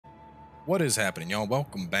What is happening, y'all?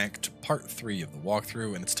 Welcome back to part 3 of the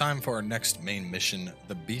walkthrough, and it's time for our next main mission,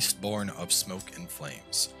 the Beastborn of Smoke and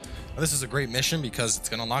Flames. Now, this is a great mission because it's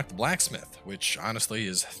going to unlock the blacksmith, which honestly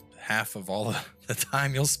is half of all the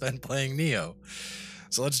time you'll spend playing Nioh.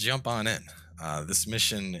 So let's jump on in. This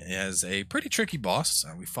mission is a pretty tricky boss.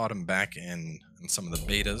 We fought him back in some of the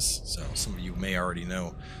betas, so some of you may already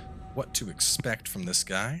know what to expect from this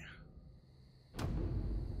guy.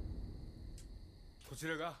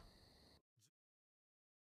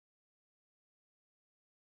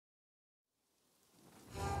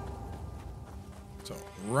 So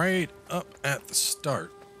right up at the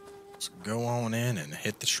start, let's go on in and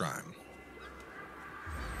hit the shrine.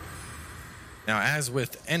 Now, as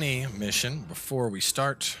with any mission, before we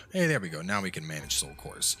start, hey, there we go. Now we can manage soul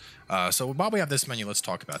cores. So while we have this menu, let's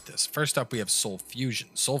talk about this. First up, we have Soul Fusion.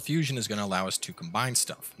 Soul Fusion is going to allow us to combine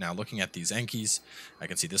stuff. Now, looking at these Enkis, I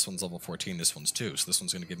can see this one's level 14, this one's 2. So this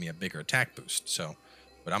one's going to give me a bigger attack boost. So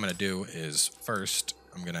what I'm going to do is first,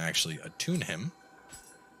 I'm going to actually attune him.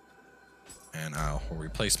 And I'll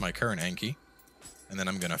replace my current Enki. And then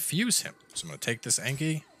I'm going to fuse him. So I'm going to take this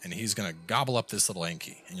Enki, and he's going to gobble up this little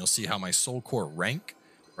Enki. And you'll see how my soul core rank,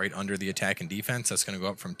 right under the attack and defense, that's going to go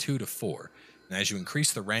up from 2 to 4. And as you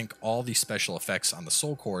increase the rank, all the special effects on the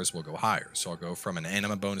soul cores will go higher. So I'll go from an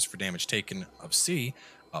anima bonus for damage taken of C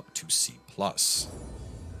up to C+.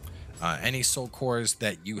 Any soul cores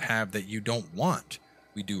that you have that you don't want,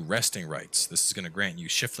 we do resting rights. This is going to grant you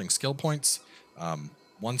shifting skill points.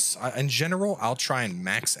 In general, I'll try and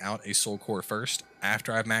max out a soul core first.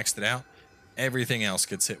 After I've maxed it out, everything else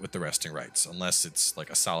gets hit with the resting rights, unless it's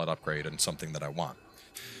like a solid upgrade and something that I want.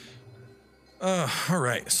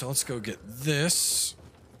 Alright, so let's go get this.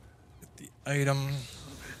 Get the item.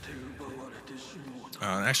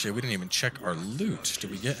 Actually, we didn't even check our loot.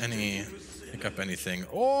 Did we get any, pick up anything?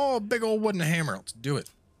 Oh, big old wooden hammer. Let's do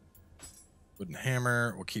it. Wooden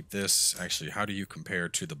hammer. We'll keep this. Actually, how do you compare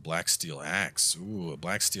to the black steel axe? Ooh, a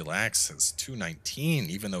black steel axe has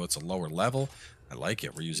 219, even though it's a lower level. I like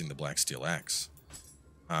it. We're using the black steel axe.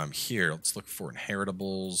 Here, let's look for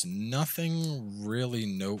inheritables. Nothing really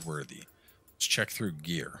noteworthy. Let's check through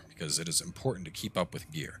gear, because it is important to keep up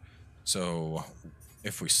with gear. So,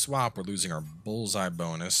 if we swap, we're losing our bullseye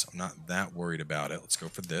bonus. I'm not that worried about it. Let's go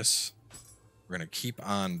for this. We're going to keep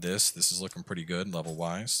on this. This is looking pretty good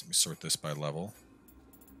level-wise. Let me sort this by level.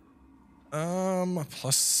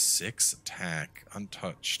 +6 attack.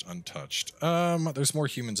 Untouched. There's more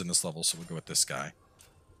humans in this level, so we'll go with this guy.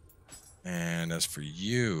 And as for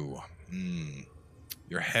you,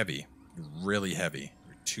 you're heavy. You're really heavy.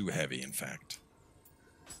 You're too heavy, in fact.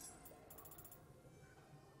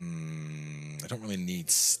 I don't really need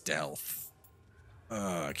stealth.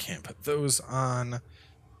 I can't put those on.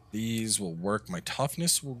 These will work. My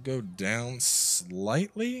toughness will go down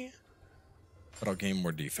slightly, but I'll gain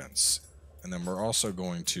more defense. And then we're also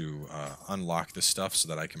going to unlock this stuff so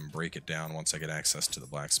that I can break it down once I get access to the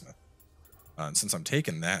blacksmith. And since I'm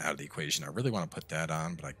taking that out of the equation, I really want to put that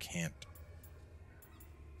on, but I can't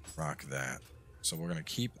rock that. So we're going to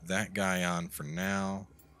keep that guy on for now.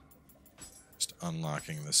 Just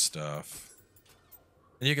unlocking this stuff.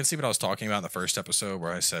 And you can see what I was talking about in the first episode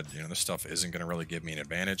where I said, you know, this stuff isn't going to really give me an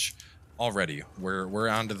advantage. Already, we're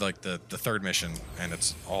on to like the third mission, and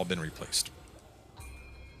it's all been replaced.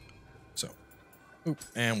 So,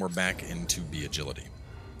 and we're back into B agility.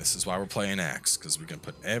 This is why we're playing axe, because we can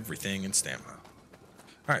put everything in stamina.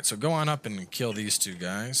 Alright, so go on up and kill these two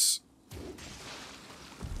guys.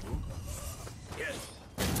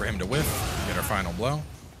 Wait for him to whiff, get our final blow.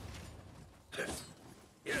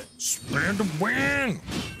 Spread the wing!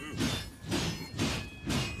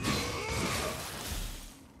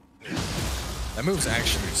 That move's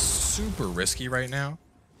actually super risky right now.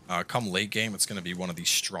 Come late game, it's going to be one of the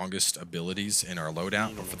strongest abilities in our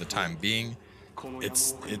loadout, but for the time being,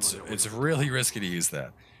 it's really risky to use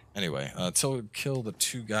that. Anyway, until we kill the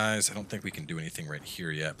two guys, I don't think we can do anything right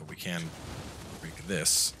here yet, but we can break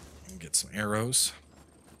this and get some arrows.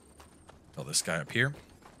 Kill this guy up here.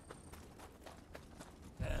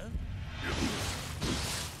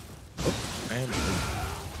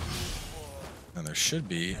 And there should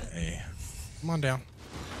be a... Come on down.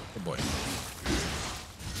 Good boy.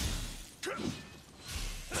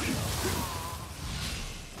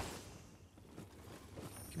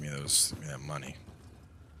 Give me that money.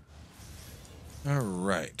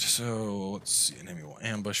 Alright, so let's see. An enemy will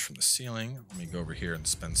ambush from the ceiling. Let me go over here and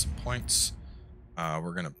spend some points.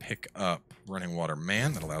 We're going to pick up Running Water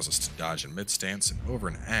Man. That allows us to dodge in mid-stance and over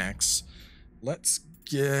an axe. Let's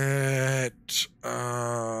get...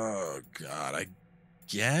 God, I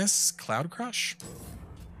guess Cloud Crush?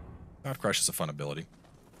 Cloud Crush is a fun ability.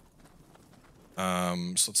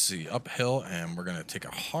 So let's see, uphill, and we're gonna take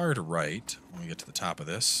a hard right when we get to the top of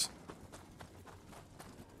this.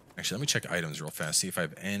 Actually, let me check items real fast, see if I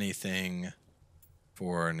have anything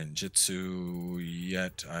for ninjutsu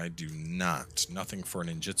yet. I do not. Nothing for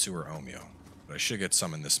ninjutsu or omyo, but I should get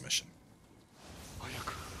some in this mission.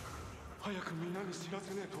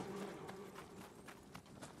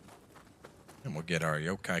 And we'll get our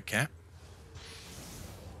yokai cat.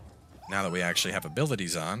 Now that we actually have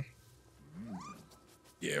abilities on.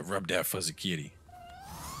 Yeah, rub that fuzzy kitty.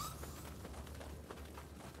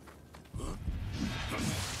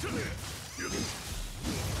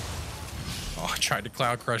 Oh, I tried to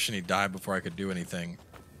cloud crush and he died before I could do anything.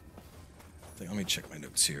 Let me check my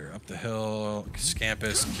notes here. Up the hill,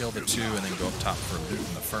 Scampus, kill the two, and then go up top for loot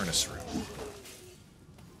in the furnace room.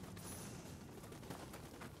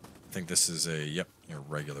 I think this is a, yep, your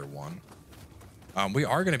regular one. We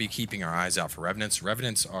are going to be keeping our eyes out for revenants.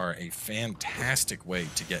 Revenants are a fantastic way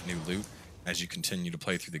to get new loot as you continue to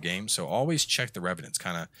play through the game. So always check the revenants.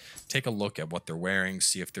 Kind of take a look at what they're wearing,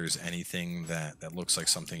 see if there's anything that looks like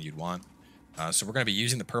something you'd want. So we're going to be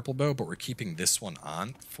using the purple bow, but we're keeping this one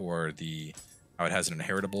on for the... how it has an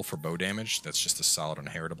inheritable for bow damage. That's just a solid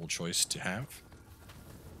inheritable choice to have.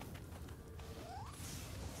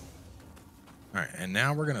 Alright, and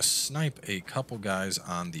now we're going to snipe a couple guys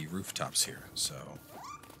on the rooftops here. So,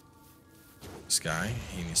 this guy,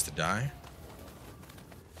 he needs to die.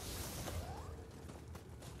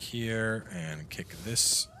 Here, and kick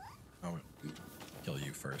this. Oh, kill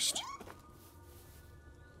you first.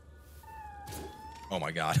 Oh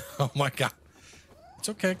my god. Oh my god. It's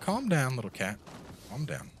okay. Calm down, little cat. Calm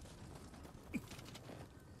down. There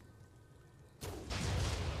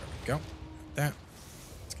we go. That.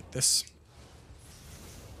 Let's get this.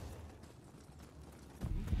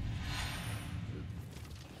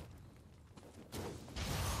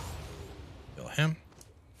 Kill him.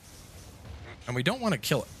 And we don't want to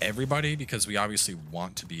kill everybody because we obviously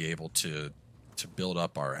want to be able to build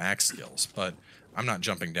up our axe skills. But I'm not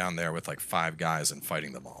jumping down there with like 5 guys and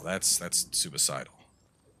fighting them all. That's suicidal.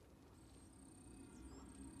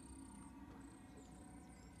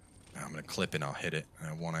 I'm going to clip and I'll hit it.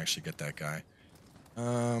 I won't actually get that guy.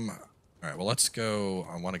 Alright, well, let's go.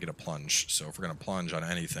 I want to get a plunge. So if we're going to plunge on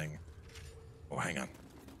anything... Oh, hang on.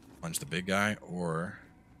 Plunge the big guy or...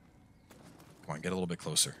 Come on, get a little bit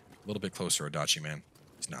closer. A little bit closer, Adachi man.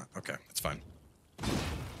 He's not. Okay, that's fine.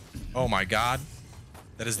 Oh my god.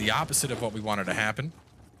 That is the opposite of what we wanted to happen.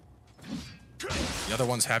 The other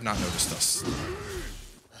ones have not noticed us.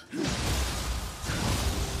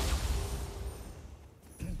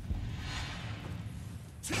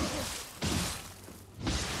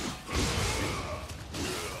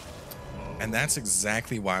 And that's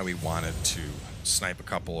exactly why we wanted to snipe a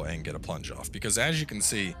couple and get a plunge off. Because as you can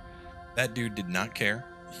see, that dude did not care.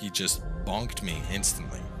 He just bonked me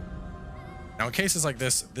instantly. Now in cases like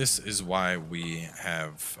this, this is why we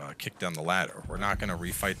have kicked down the ladder. We're not going to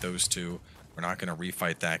refight those two. We're not going to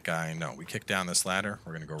refight that guy. No, we kick down this ladder.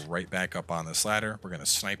 We're going to go right back up on this ladder. We're going to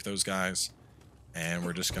snipe those guys. And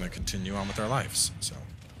we're just going to continue on with our lives. So,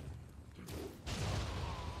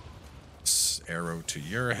 arrow to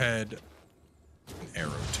your head. An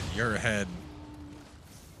arrow to your head.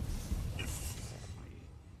 An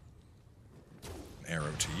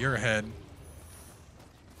arrow to your head.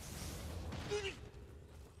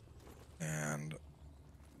 And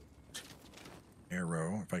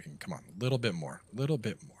arrow, if I can, come on, a little bit more, a little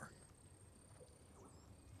bit more.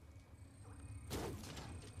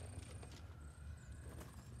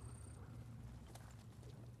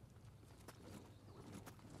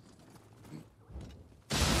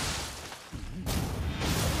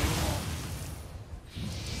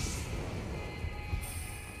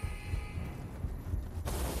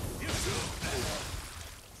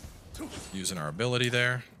 Using our ability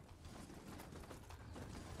there.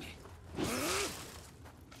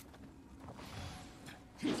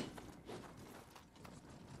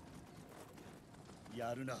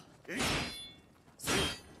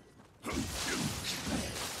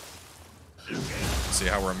 See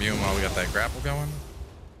how we're immune while we got that grapple going?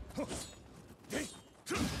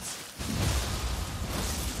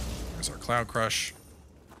 There's our Cloud Crush.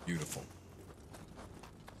 Beautiful.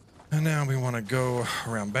 And now we want to go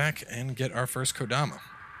around back and get our first Kodama.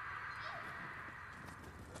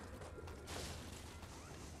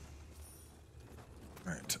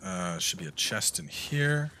 Alright, should be a chest in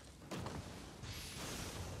here.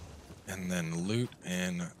 And then loot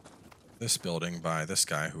in this building by this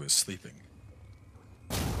guy who is sleeping.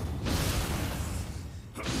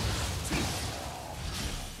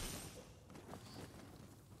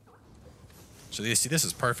 So you see, this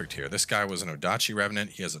is perfect here. This guy was an Odachi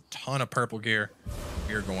Revenant. He has a ton of purple gear.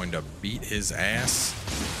 We're going to beat his ass.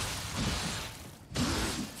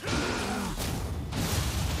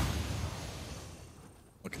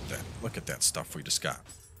 Look at that. Look at that stuff we just got.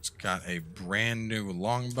 Just got a brand new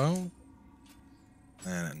longbow.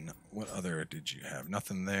 And what other did you have?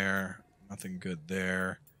 Nothing there. Nothing good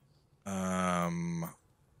there.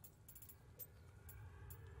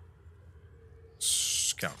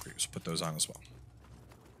 Scout creeps. Put those on as well.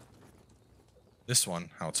 This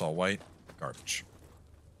one, how it's all white, garbage.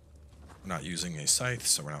 We're not using a scythe,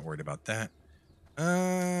 so we're not worried about that. Nah,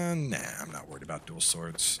 I'm not worried about dual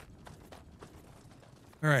swords.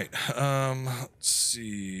 Alright, let's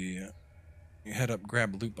see. You head up,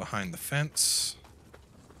 grab loot behind the fence.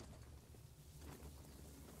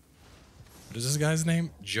 What is this guy's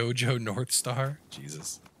name? Jojo Northstar?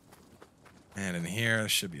 Jesus. And in here, there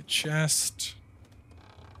should be a chest.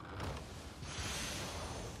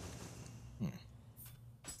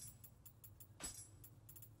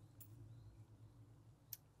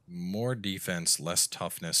 More defense, less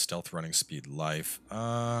toughness, stealth, running speed, life.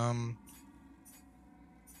 I'm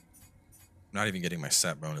not even getting my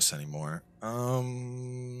set bonus anymore.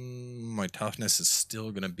 My toughness is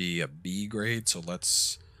still going to be a B grade, so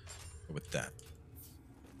let's go with that.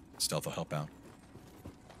 Stealth will help out.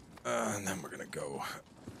 And then we're going to go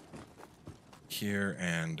here,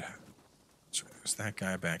 and so there's that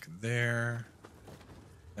guy back there.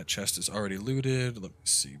 That chest is already looted. Let me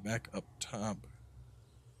see. Back up top.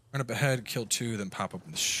 Run up ahead, kill 2, then pop up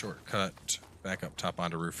in the shortcut. Back up top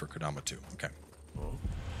onto roof for Kodama 2. Okay.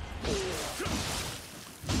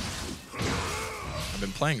 I've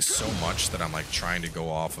been playing so much that I'm like trying to go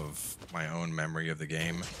off of my own memory of the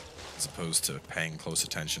game as opposed to paying close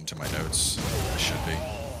attention to my notes. I should be.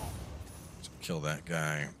 So kill that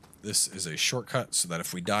guy. This is a shortcut so that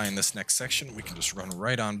if we die in this next section, we can just run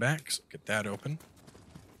right on back. So get that open.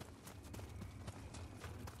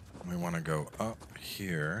 We want to go up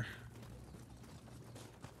here,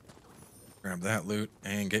 grab that loot,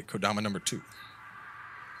 and get Kodama number 2.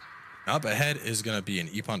 Up ahead is going to be an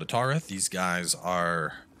Ippon Datara. These guys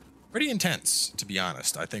are pretty intense, to be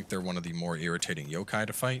honest. I think they're one of the more irritating yokai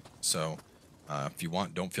to fight. So if you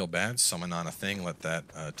want, don't feel bad. Summon on a thing, let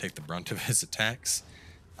that take the brunt of his attacks.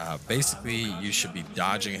 Basically, you should be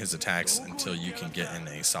dodging his attacks until you can get in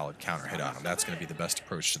a solid counter hit on him. That's going to be the best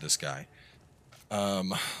approach to this guy.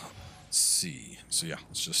 Let's see. So yeah,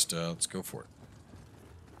 let's just let's go for it.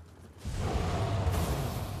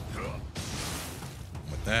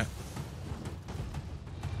 With that.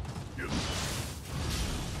 He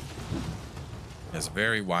has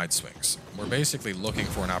very wide swings. We're basically looking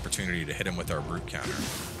for an opportunity to hit him with our brute counter.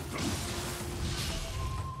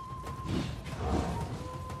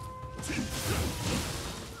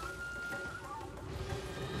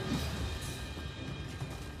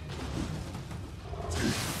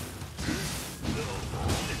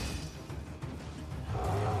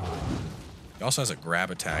 He also has a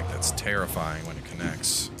grab attack that's terrifying when it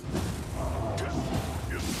connects.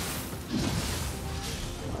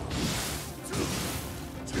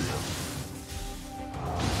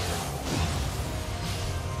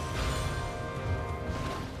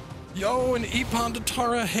 Yo, an Ippon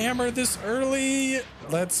Datara hammer this early!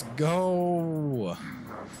 Let's go!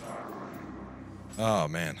 Oh,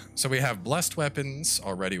 man. So we have blessed weapons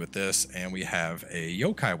already with this, and we have a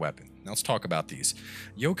yokai weapon. Now let's talk about these.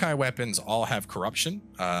 Yokai weapons all have corruption.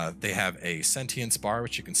 They have a sentience bar,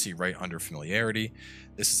 which you can see right under familiarity.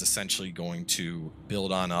 This is essentially going to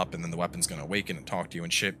build on up, and then the weapon's going to awaken and talk to you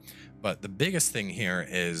and shit. But the biggest thing here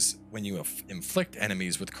is when you inflict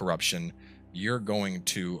enemies with corruption, you're going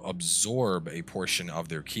to absorb a portion of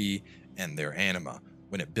their ki and their anima.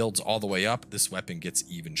 When it builds all the way up, this weapon gets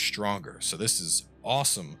even stronger. So this is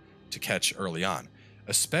awesome to catch early on,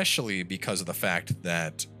 especially because of the fact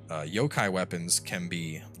that yokai weapons can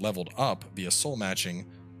be leveled up via soul matching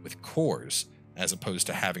with cores, as opposed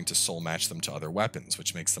to having to soul match them to other weapons,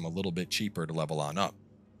 which makes them a little bit cheaper to level on up.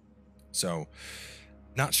 So,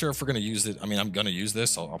 not sure if we're going to use it. I mean, I'm going to use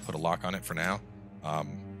this. I'll put a lock on it for now.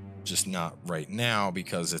 Just not right now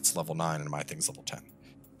because it's level 9 and my thing's level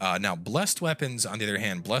 10. Now, blessed weapons, on the other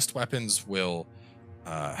hand, blessed weapons will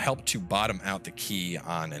help to bottom out the ki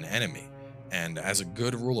on an enemy. And as a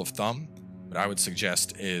good rule of thumb, what I would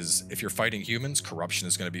suggest is if you're fighting humans, corruption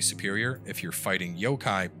is going to be superior. If you're fighting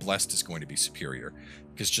yokai, blessed is going to be superior.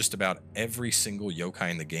 Because just about every single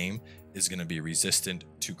yokai in the game is going to be resistant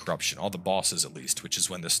to corruption. All the bosses, at least, which is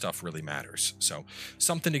when this stuff really matters. So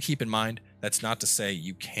something to keep in mind. That's not to say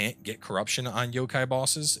you can't get corruption on yokai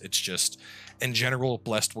bosses. It's just, in general,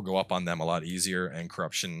 blessed will go up on them a lot easier and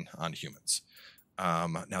corruption on humans.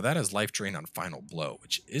 Now that is life drain on final blow,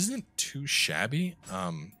 which isn't too shabby.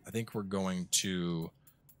 I think we're going to,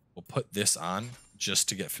 we'll put this on just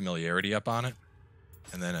to get familiarity up on it.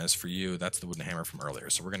 And then as for you, that's the wooden hammer from earlier.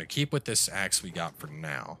 So we're going to keep with this axe we got for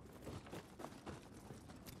now.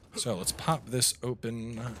 So let's pop this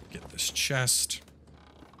open, get this chest.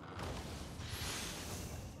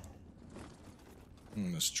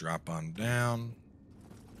 And let's drop on down.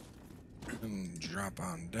 And drop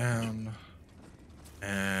on down.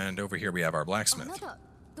 And over here we have our blacksmith.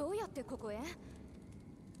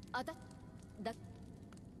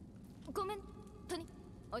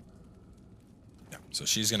 Yeah, so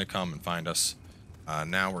she's going to come and find us.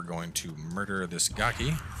 Now we're going to murder this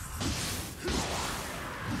Gaki.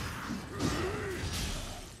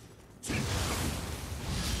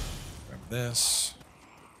 Grab this.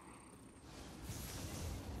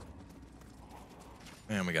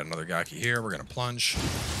 And we got another Gaki here. We're going to plunge.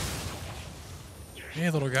 Hey,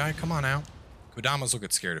 little guy, come on out. Kodamas will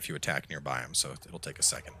get scared if you attack nearby him, so it'll take a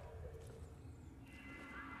second.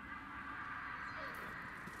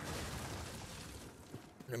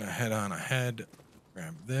 We're going to head on ahead.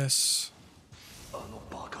 Grab this.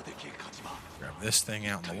 Grab this thing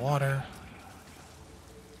out in the water.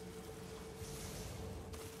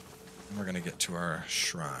 And we're going to get to our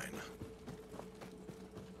shrine.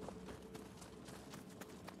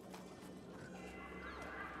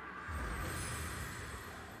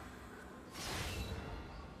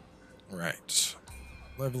 Right.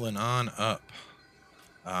 Leveling on up.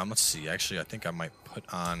 Let's see. Actually, I think I might put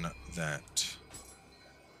on that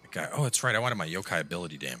guy. Oh, that's right. I wanted my Yokai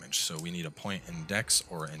ability damage. So we need a point in Dex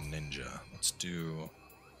or in Ninja. Let's do...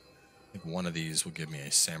 I think one of these will give me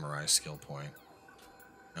a Samurai skill point.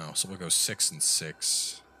 No, so we'll go 6 and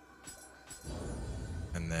 6.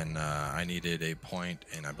 And then I needed a point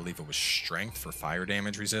in, I believe it was Strength for fire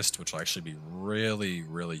damage resist, which will actually be really,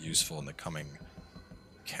 really useful in the coming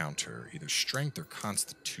counter. Either Strength or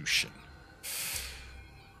Constitution.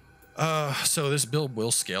 So this build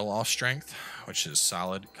will scale off Strength, which is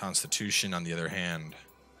solid. Constitution, on the other hand,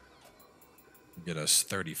 will get us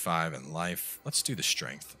 35 in life. Let's do the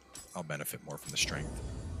Strength. I'll benefit more from the Strength.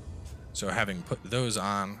 So having put those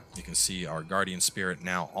on, you can see our Guardian Spirit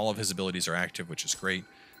now, all of his abilities are active, which is great.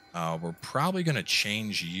 We're probably going to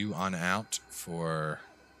change you on out for...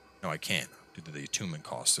 No, I can't, due to the attunement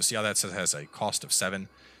cost. So see how that says it has a cost of 7?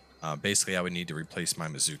 Basically, I would need to replace my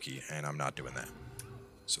Mizuki, and I'm not doing that.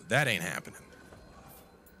 So that ain't happening.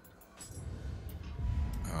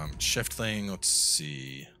 Shiftling, let's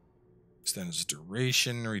see. Extends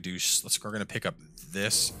duration, reduce. We're going to pick up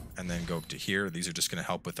this and then go up to here. These are just going to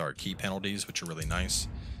help with our key penalties, which are really nice.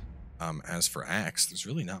 As for Axe, there's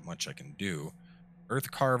really not much I can do.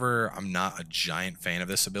 Earth Carver, I'm not a giant fan of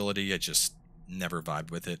this ability. I just never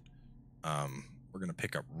vibed with it. We're going to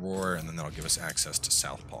pick up Roar, and then that'll give us access to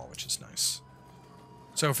Southpaw, which is nice.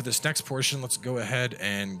 So for this next portion, let's go ahead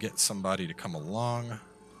and get somebody to come along.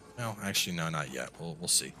 No, actually, no, not yet. We'll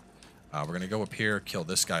see. We're going to go up here, kill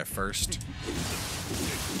this guy first.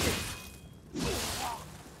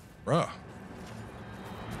 Bruh.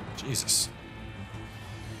 Jesus.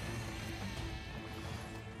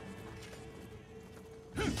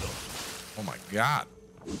 Oh my god.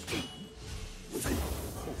 These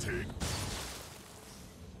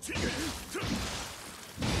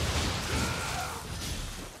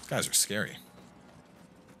guys are scary.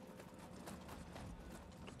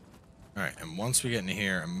 Alright, and once we get in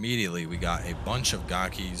here, immediately we got a bunch of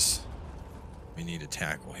Gakis we need to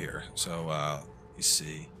tackle here. So, you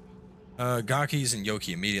see. Gakis and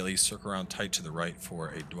Yoki immediately circle around tight to the right for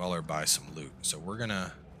a Dweller buy some loot. So we're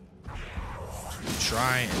gonna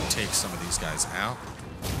try and take some of these guys out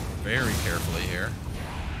very carefully here.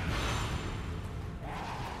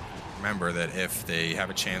 Remember that if they have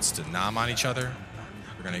a chance to nom on each other,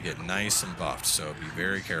 they're gonna get nice and buffed, so be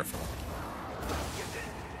very careful.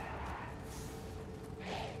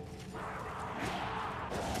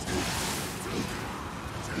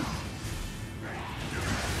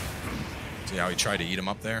 See how he tried to eat him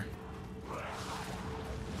up there?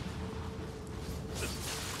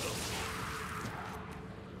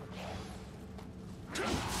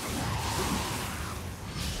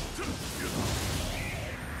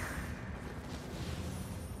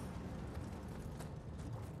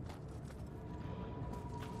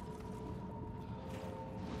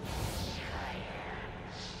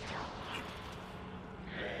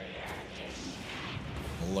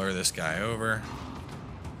 We'll lure this guy over.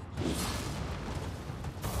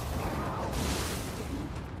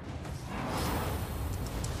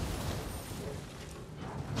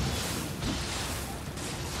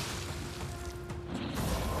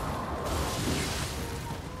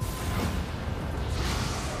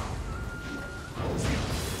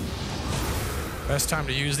 Best time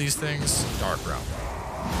to use these things, Dark Realm.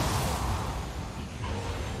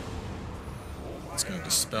 It's going to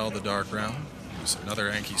dispel the Dark Realm. Use another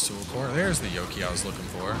Enki Soul Core. There's the Yokai I was looking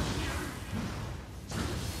for.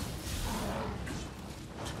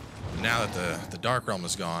 Now that the Dark Realm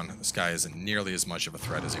is gone, this guy isn't nearly as much of a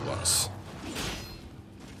threat as he was.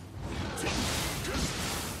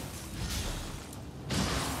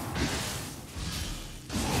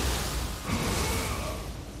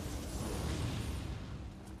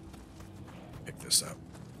 Pick this up.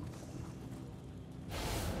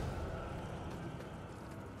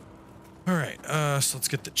 Alright, so let's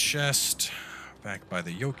get the chest back by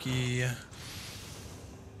the Yokai.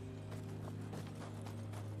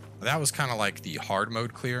 That was kind of like the hard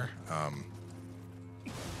mode clear.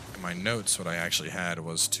 In my notes, what I actually had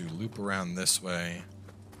was to loop around this way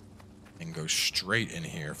and go straight in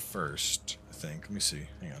here first, I think. Let me see.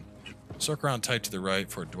 Hang on. Circle around tight to the right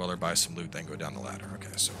for a dweller, buy some loot, then go down the ladder.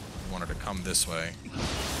 Okay, so we wanted to come this way.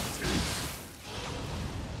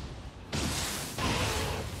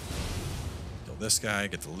 Kill this guy,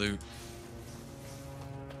 get the loot.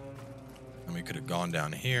 And we could have gone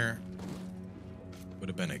down here. Would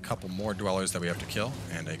have been a couple more dwellers that we have to kill,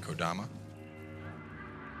 and a Kodama.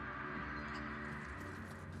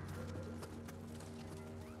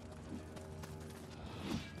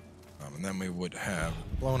 And then we would have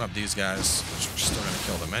blown up these guys, which we're still going to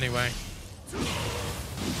kill them anyway.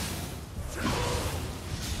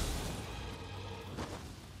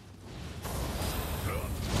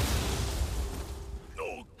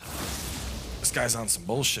 This guy's on some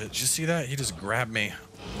bullshit. Did you see that? He just grabbed me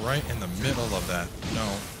right in the middle of that. No,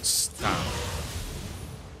 stop.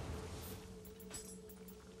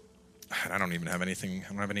 I don't even have anything. I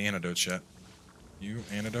don't have any antidotes yet. You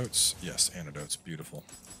antidotes? Yes, antidotes. Beautiful.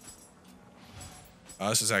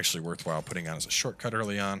 This is actually worthwhile putting on as a shortcut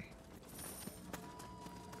early on.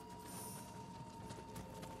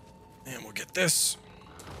 And we'll get this.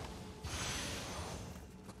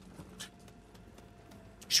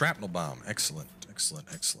 Shrapnel bomb. Excellent, excellent,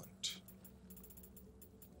 excellent.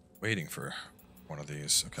 Waiting for one of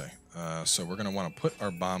these. Okay, so we're going to want to put our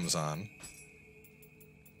bombs on.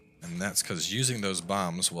 And that's because using those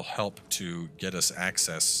bombs will help to get us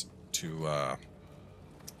access to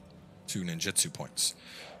ninjutsu points.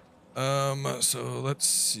 So let's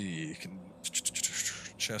see. Can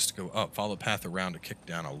chest go up? Follow path around to kick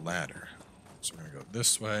down a ladder. So we're going to go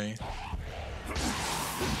this way.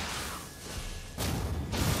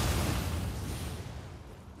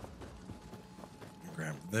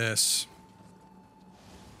 Grab this.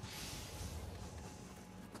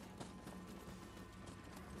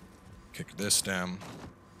 Kick this down.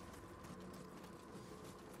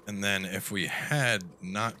 And then if we had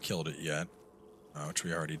not killed it yet, which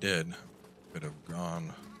we already did, could have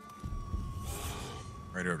gone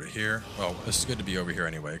right over here. Well, this is good to be over here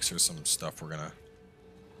anyway, because there's some stuff we're gonna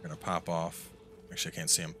pop off. Actually, I can't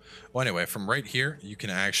see him. Well, anyway, from right here, you can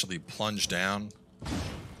actually plunge down.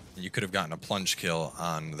 And you could have gotten a plunge kill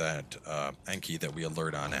on that Enki that we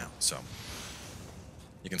alert on out. So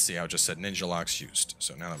you can see how it just said ninja locks used.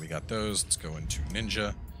 So now that we got those, let's go into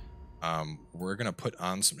ninja. We're going to put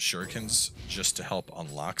on some shurikens just to help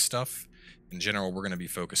unlock stuff. In general, we're going to be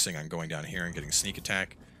focusing on going down here and getting sneak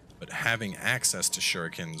attack, but having access to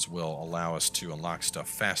shurikens will allow us to unlock stuff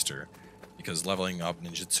faster, because leveling up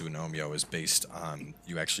ninjutsu and Omyo is based on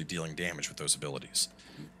you actually dealing damage with those abilities.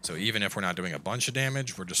 So even if we're not doing a bunch of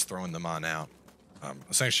damage, we're just throwing them on out.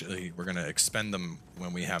 Essentially, we're going to expend them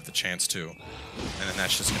when we have the chance to, and then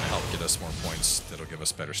that's just going to help get us more points that'll give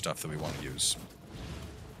us better stuff that we want to use.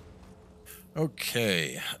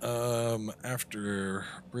 Okay, after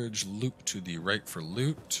bridge, loop to the right for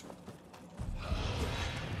loot.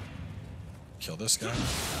 Kill this guy.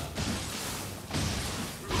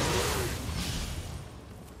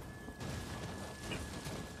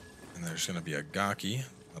 And there's going to be a Gaki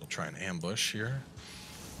that'll try and ambush here.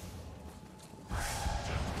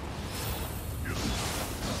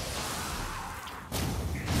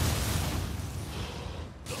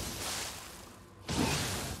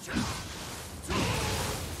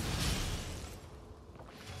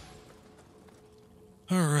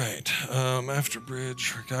 Alright, after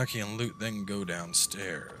bridge, Gaki and loot, then go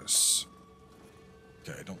downstairs.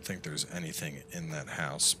 Okay, I don't think there's anything in that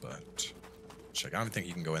house, but check. I don't think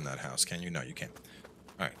you can go in that house, can you? No, you can't.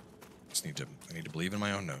 Alright. I need to believe in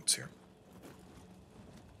my own notes here.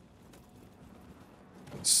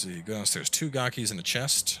 Let's see, go downstairs. 2 Gakis in a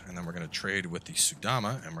chest, and then we're going to trade with the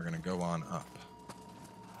Sudama, and we're going to go on up.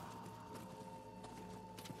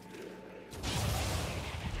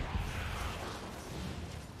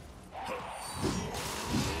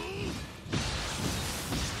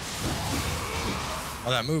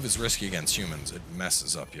 Oh, that move is risky against humans. It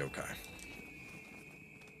messes up yokai.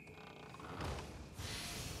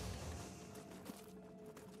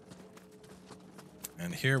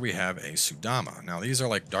 And here we have a Sudama. Now, these are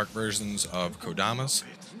like dark versions of Kodamas.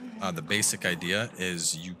 The basic idea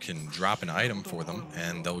is you can drop an item for them,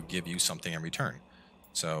 and they'll give you something in return.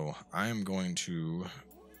 So I'm going to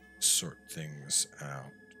sort things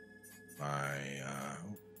out by,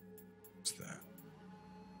 what's that?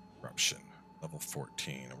 Corruption, level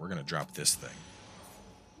 14. And we're going to drop this thing.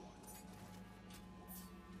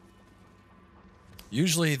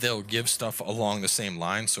 Usually they'll give stuff along the same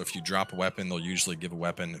line. So if you drop a weapon, they'll usually give a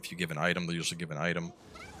weapon. If you give an item, they'll usually give an item.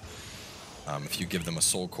 If you give them a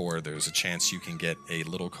soul core, there's a chance you can get a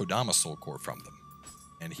little Kodama soul core from them.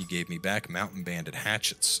 And he gave me back mountain banded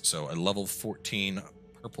hatchets. So a level 14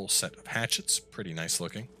 purple set of hatchets. Pretty nice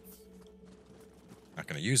looking. Not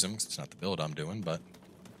going to use them because it's not the build I'm doing, but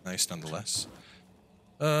nice nonetheless.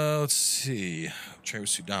 Let's see. Trade with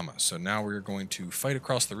Sudama. So now we're going to fight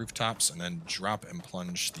across the rooftops and then drop and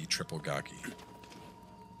plunge the triple Gaki.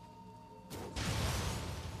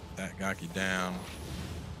 That Gaki down.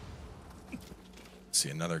 See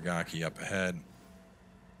another Gaki up ahead.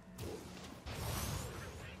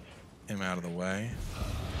 Him out of the way.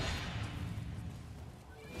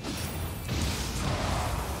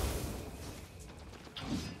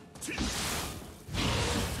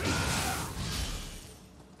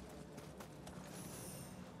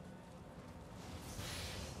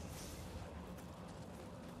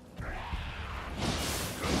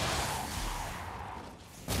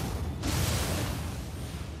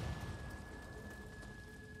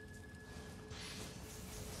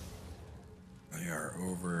 They are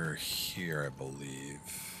over here, I believe.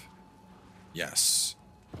 Yes.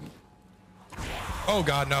 Oh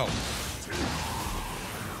god, no.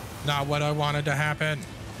 Not what I wanted to happen.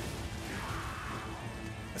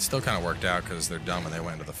 It still kind of worked out because they're dumb and they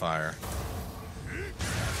went into the fire.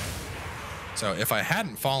 So if I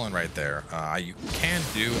hadn't fallen right there, you can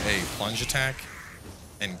do a plunge attack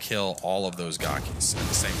and kill all of those Gakis at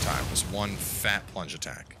the same time. Just one fat plunge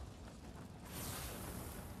attack.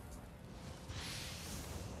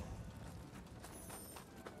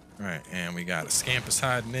 Alright, and we got a Scampus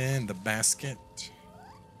hiding in the basket.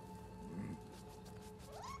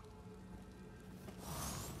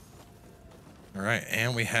 Alright,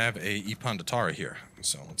 and we have a Ipandatara here.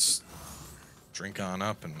 So let's drink on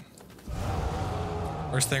up, and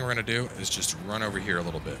first thing we're going to do is just run over here a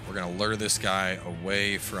little bit. We're going to lure this guy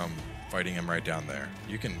away from fighting him right down there.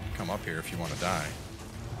 You can come up here if you want to die.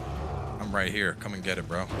 I'm right here. Come and get it,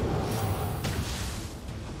 bro.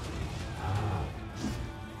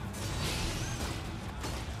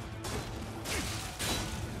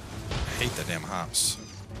 I hate the damn hops.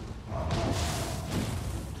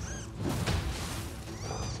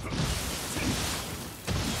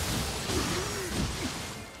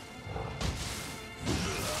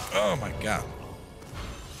 Oh my god.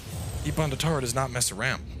 Ipandatara does not mess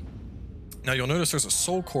around. Now you'll notice there's a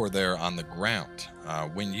soul core there on the ground.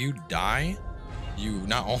 When you die, you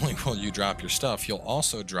not only will you drop your stuff, you'll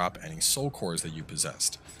also drop any soul cores that you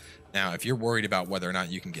possessed. Now if you're worried about whether or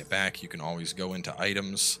not you can get back, you can always go into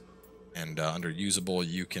items, and under usable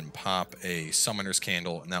you can pop a summoner's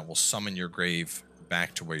candle, and that will summon your grave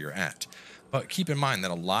back to where you're at. But keep in mind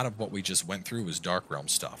that a lot of what we just went through was Dark Realm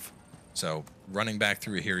stuff. So running back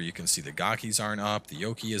through here, you can see the Gakis aren't up, the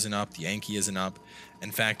Yoki isn't up, the Anki isn't up.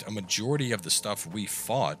 In fact, a majority of the stuff we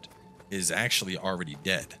fought is actually already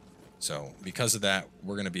dead. So because of that,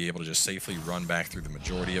 we're going to be able to just safely run back through the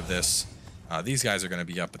majority of this. These guys are going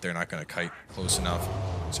to be up, but they're not going to kite close enough.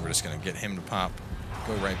 So we're just going to get him to pop,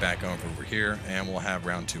 go right back over here, and we'll have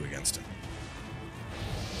round 2 against him.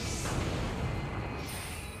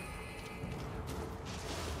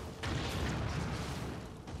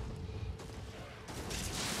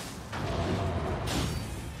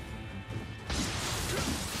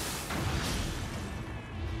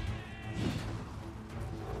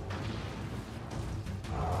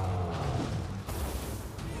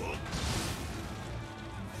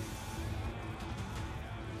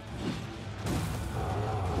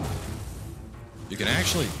 You can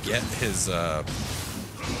actually get his, you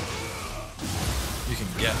can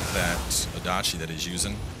get that Adachi that he's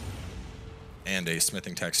using and a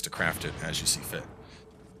smithing text to craft it as you see fit.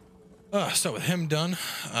 So with him done,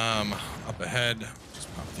 up ahead,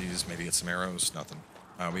 just pop these, maybe get some arrows, nothing.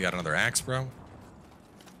 We got another axe, bro.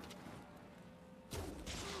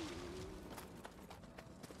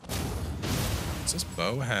 Does this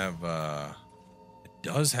bow have, it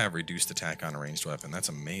does have reduced attack on a ranged weapon. That's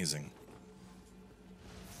amazing.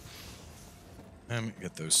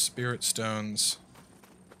 Get those spirit stones.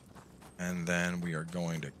 And then we are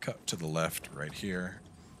going to cut to the left right here.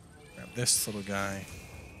 Grab this little guy.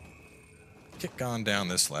 Kick on down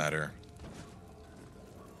this ladder.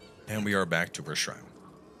 And we are back to our shrine.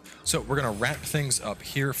 So we're going to wrap things up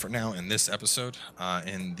here for now in this episode.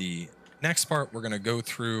 In the next part, we're going to go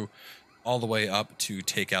through all the way up to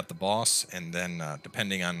take out the boss. And then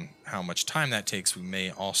depending on how much time that takes, we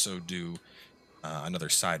may also do another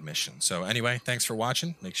side mission. So anyway, thanks for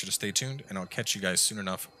watching. Make sure to stay tuned, and I'll catch you guys soon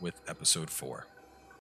enough with episode 4.